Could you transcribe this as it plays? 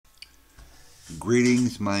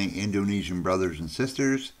Greetings, my Indonesian brothers and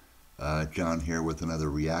sisters. John here with another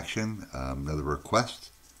reaction, another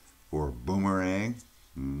request for Boomerang.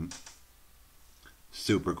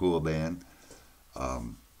 Super cool band,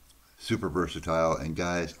 super versatile, and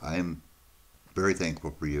guys, I am very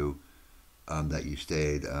thankful for you that you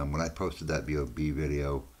stayed. When I posted that B.O.B.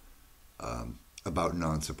 video about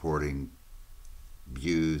non-supporting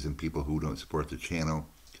views and people who don't support the channel,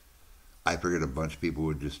 I figured a bunch of people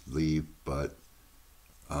would just leave, but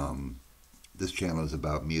this channel is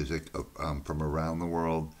about music from around the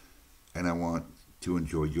world, and I want to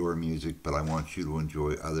enjoy your music, but I want you to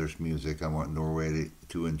enjoy others' music. I want Norway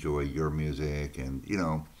to enjoy your music, and you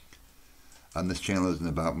know, this channel isn't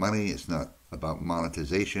about money, it's not about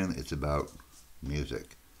monetization, it's about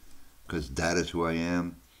music, because that is who I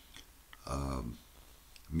am.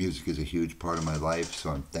 Music is a huge part of my life,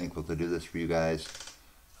 so I'm thankful to do this for you guys.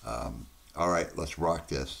 Alright, let's rock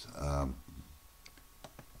this.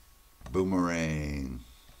 Boomerang.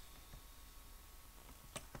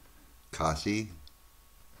 Kasih,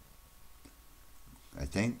 I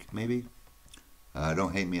think, maybe.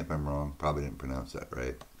 Don't hate me if I'm wrong. Probably didn't pronounce that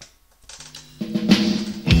right.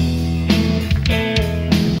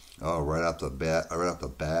 Oh, right off the bat,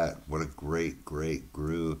 what a great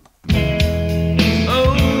groove.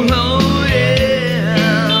 Oh, oh yeah.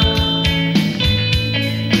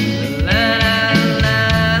 La,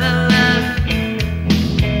 la, la, la.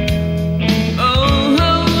 Oh,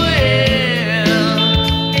 oh yeah.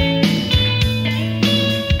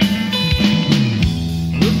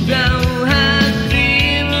 Ku tahu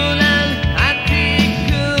hatimu dan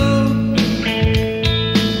hatiku,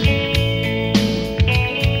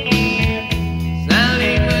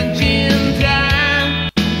 saling mencinta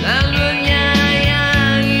dan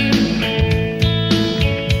menyayangi.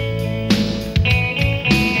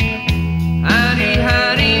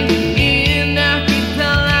 Hari-hari indah kita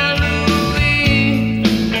lalui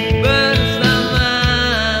bersama,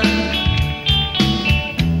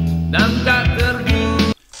 dan tak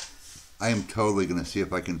terduga. I am totally going to see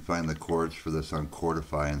if I can find the chords for this on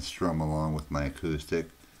Chordify and strum along with my acoustic.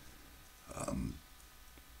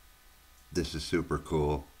 This is super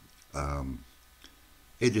cool.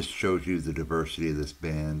 It just shows you the diversity of this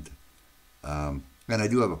band. And I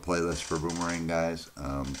do have a playlist for Boomerang, guys.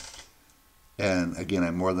 And again,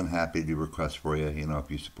 I'm more than happy to do requests for you, you know,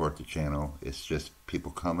 if you support the channel. It's just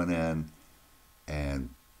people coming in, and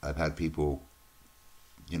I've had people,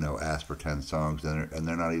 you know, ask for 10 songs, and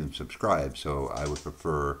they're not even subscribed, so I would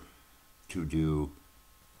prefer to do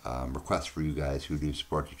requests for you guys who do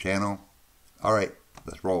support the channel. Alright,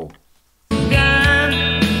 let's roll.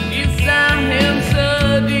 Kisah yang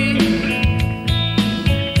sedih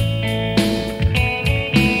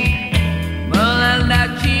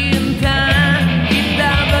melanda cinta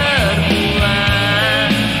kita berdua.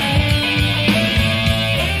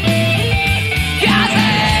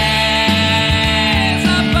 Kasih,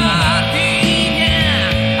 sepertinya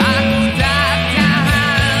aku tak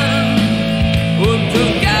tahan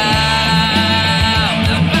untuk kau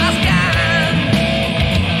lepaskan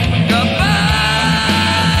kepergianmu.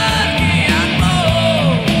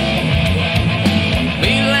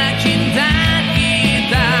 Bila cinta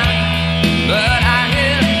kita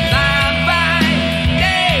berakhir sampai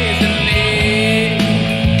di sini,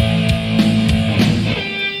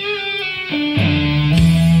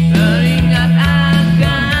 teringat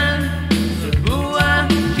akan sebuah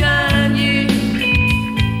janji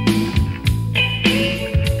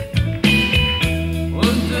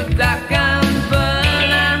untuk takkan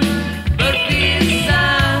pernah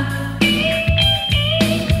berpisah.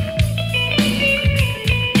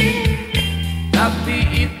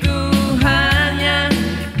 Tapi itu hanya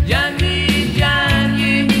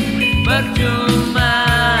janji-janji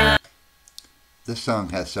percuma. This song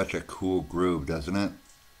has such a cool groove, doesn't it?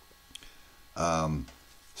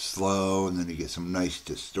 Slow, and then you get some nice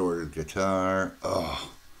distorted guitar. Oh,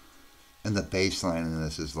 and the bass line in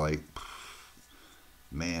this is like,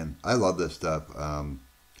 man, I love this stuff.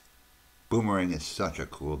 Boomerang is such a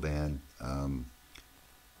cool band. And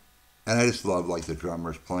I just love like the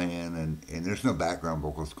drummers playing, and there's no background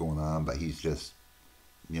vocals going on, but he's just,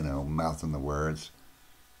 you know, mouthing the words.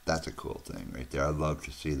 That's a cool thing right there. I'd love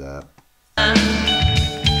to see that.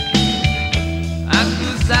 Aku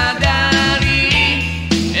sadari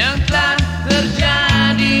yang telah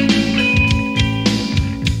terjadi.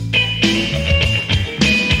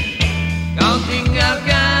 Kau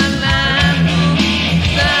tinggalkan aku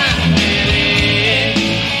sendiri.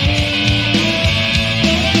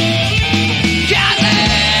 Kasih,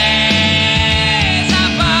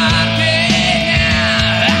 sepertinya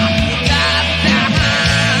aku tak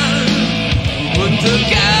tahan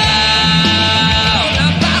untuk kau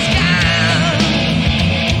lepaskan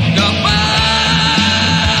kepergianmu.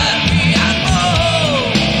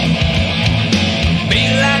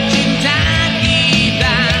 Bila cinta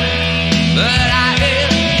kita berakhir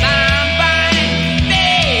sampai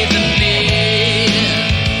di sini,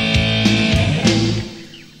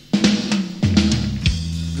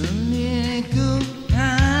 duniaku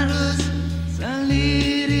harus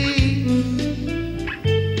sendiri.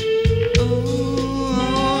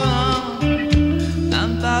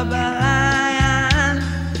 Tanpa belayan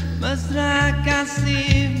mesra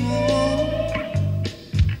kasihmu.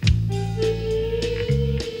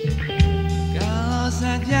 Kalau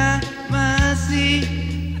saja masih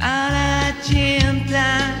ada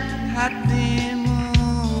cinta hatimu,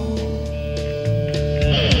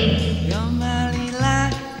 kembalilah.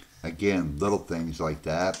 Again, little things like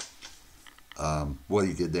that. What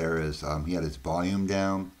he did there is he had his volume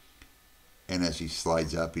down, and as he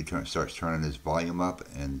slides up, he starts turning his volume up,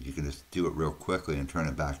 and you can just do it real quickly and turn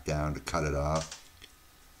it back down to cut it off.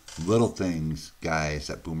 Little things, guys,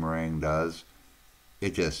 that Boomerang does,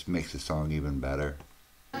 it just makes the song even better.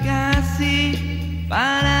 Kasih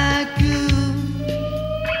padaku,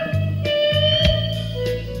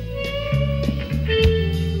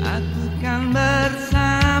 aku kan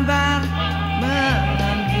bersabar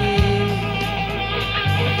menanti.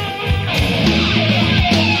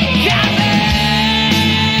 Kasih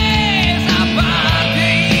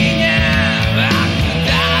sepertinya aku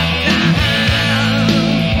tak tahan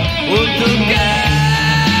untuk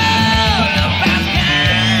kau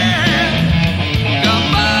lepaskan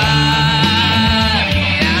kepergianmu.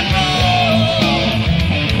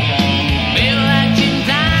 Bila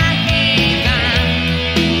cinta kita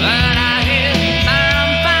berakhir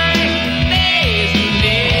sampai di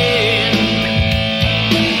sini,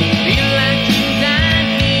 bila cinta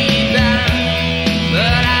kita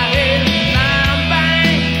berakhir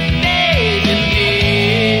sampai di sini,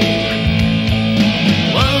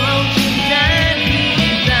 walau cinta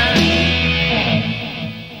kita.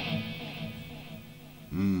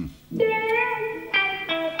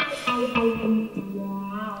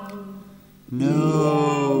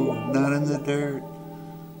 No, not in the dirt.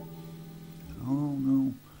 Oh,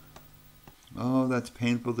 no. Oh, that's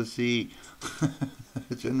painful to see.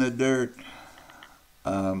 It's in the dirt.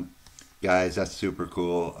 Guys, that's super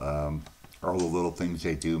cool. All the little things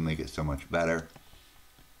they do make it so much better.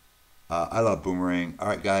 I love Boomerang. All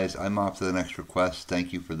right, guys, I'm off to the next request.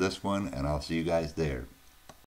 Thank you for this one, and I'll see you guys there.